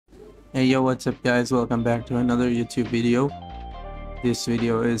Hey yo, what's up guys? Welcome back to another YouTube video. This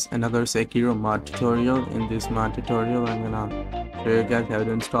video is another Sekiro mod tutorial. In this mod tutorial, I'm gonna show you guys how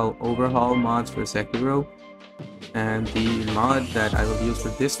to install overhaul mods for Sekiro. And the mod that I will use for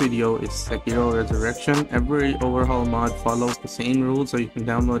this video is Sekiro Resurrection. Every overhaul mod follows the same rules, so you can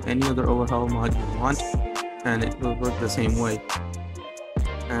download any other overhaul mod you want and it will work the same way.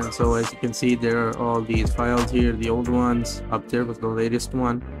 And so as you can see, there are all these files here, the old ones. Up there was the latest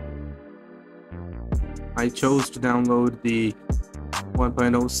one. I chose to download the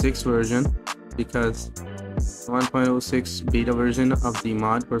 1.06 version because 1.06 beta version of the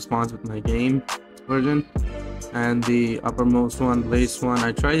mod corresponds with my game version, and the uppermost one, latest one,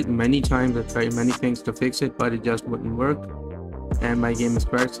 I tried many times. I tried many things to fix it, but it just wouldn't work, and my game is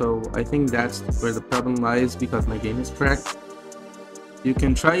cracked. So I think that's where the problem lies, because my game is cracked. You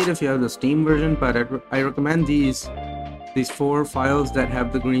can try it if you have the Steam version, but I recommend these 4 files that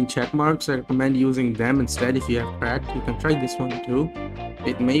have the green check marks. I recommend using them instead. If you have cracked, you can try this one too.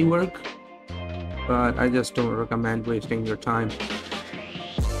 It may work, but I just don't recommend wasting your time.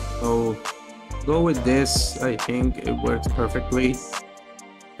 So go with this. I think it works perfectly,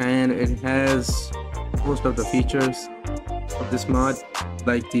 and it has most of the features of this mod,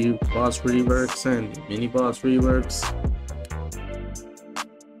 like the boss reworks and mini boss reworks.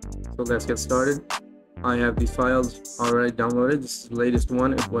 So let's get started. I have these files already downloaded. This is the latest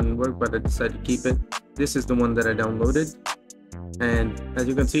one. It wouldn't work, but I decided to keep it. This is the one that I downloaded. And as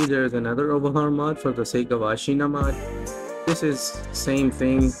you can see, there's another overhaul mod for the sake of Ashina mod. This is same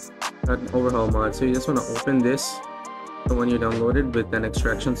thing, an overhaul mod. So you just want to open this, the one you downloaded with an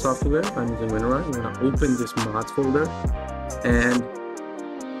extraction software. I'm using WinRAR. You want to open this mods folder, and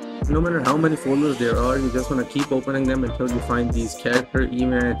no matter how many folders there are, you just want to keep opening them until you find these character,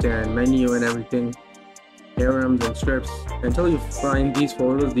 event, and menu and everything, harem and scripts. Until you find these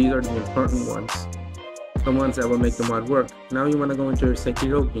folders, these are the important ones, the ones that will make the mod work. Now you want to go into your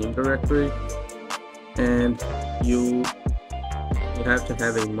Sekiro game directory, and you have to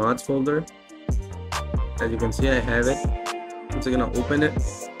have a mods folder. As you can see, I have it. I'm just gonna open it,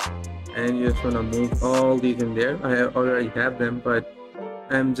 and you just want to move all these in there. I already have them, but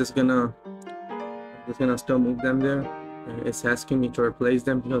I'm just gonna still move them there. It's asking me to replace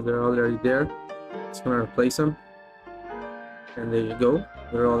them because they're already there. Just gonna replace them, and there you go,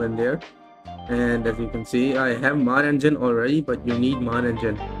 they're all in there. And as you can see, I have mod engine already, but you need mod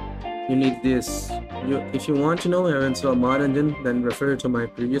engine. You need this. If you want to know how to install mod engine, then refer to my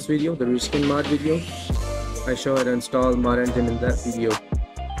previous video, the reskin mod video. I show how to install mod engine in that video.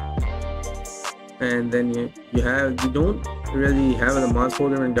 And then you don't really have the mods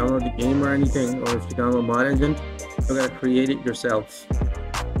folder and download the game or anything, or if you download mod engine, you gotta create it yourself.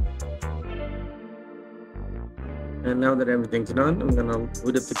 And now that everything's done, I'm gonna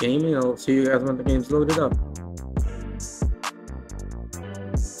boot up the game, and I'll see you guys when the game's loaded up.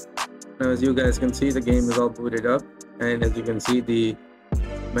 Now as you guys can see, the game is all booted up, and as you can see, the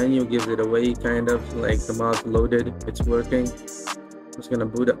menu gives it away, kind of like the mod's loaded, it's working. I'm just gonna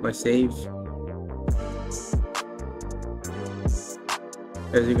boot up my save.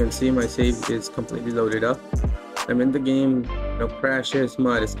 As you can see, my save is completely loaded up. I'm in the game, no crashes,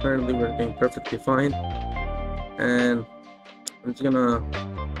 mod is currently working perfectly fine. And I'm just gonna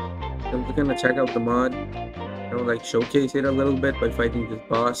check out the mod, like showcase it a little bit by fighting this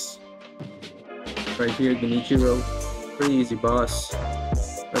boss. Right here, Genichiro, pretty easy boss.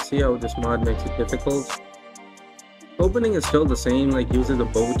 Let's see how this mod makes it difficult. Opening is still the same, like uses a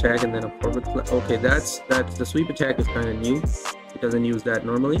bow attack and then a forward. Okay, that's the sweep attack is kind of new. He doesn't use that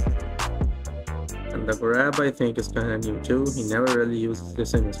normally. And the grab, I think, is kind of new too. He never really uses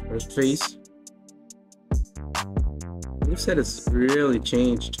this in his first phase. Moveset has really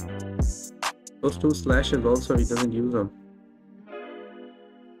changed. Those 2 slashes also, he doesn't use them.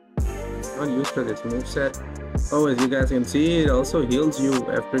 Not used to this moveset. Oh, as you guys can see, it also heals you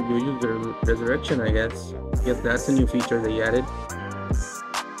after you use the resurrection, I guess. That's a new feature they added.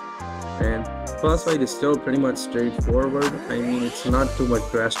 And boss fight is still pretty much straightforward. I mean, it's not too much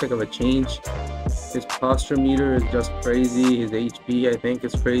drastic of a change. His posture meter is just crazy. His HP, I think,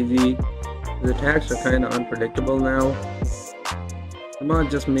 is crazy. His attacks are kind of unpredictable now. The mod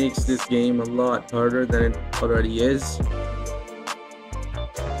just makes this game a lot harder than it already is.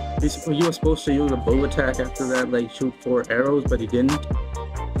 He was supposed to use a bow attack after that, like shoot 4 arrows, but he didn't.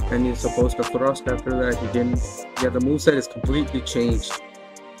 And he's supposed to thrust after that, he didn't. Yeah, the moveset is completely changed.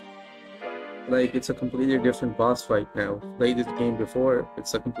 Like, it's a completely different boss fight now. Played this game before,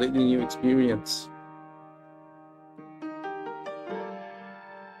 it's a completely new experience.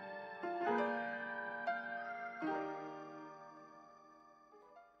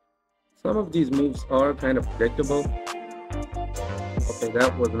 Some of these moves are kind of predictable. Okay,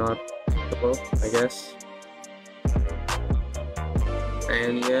 that was not predictable, I guess.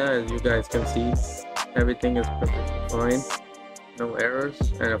 And yeah, as you guys can see, everything is perfectly fine. No errors.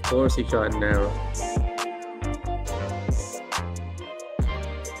 And of course, he shot an arrow.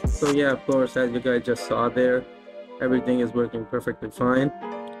 So yeah, of course, as you guys just saw there, everything is working perfectly fine.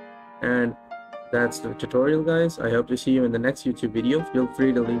 And that's the tutorial, guys. I hope to see you in the next YouTube video. Feel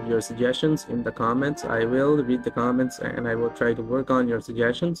free to leave your suggestions in the comments. I will read the comments and I will try to work on your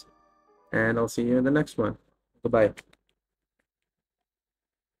suggestions. And I'll see you in the next one. Goodbye.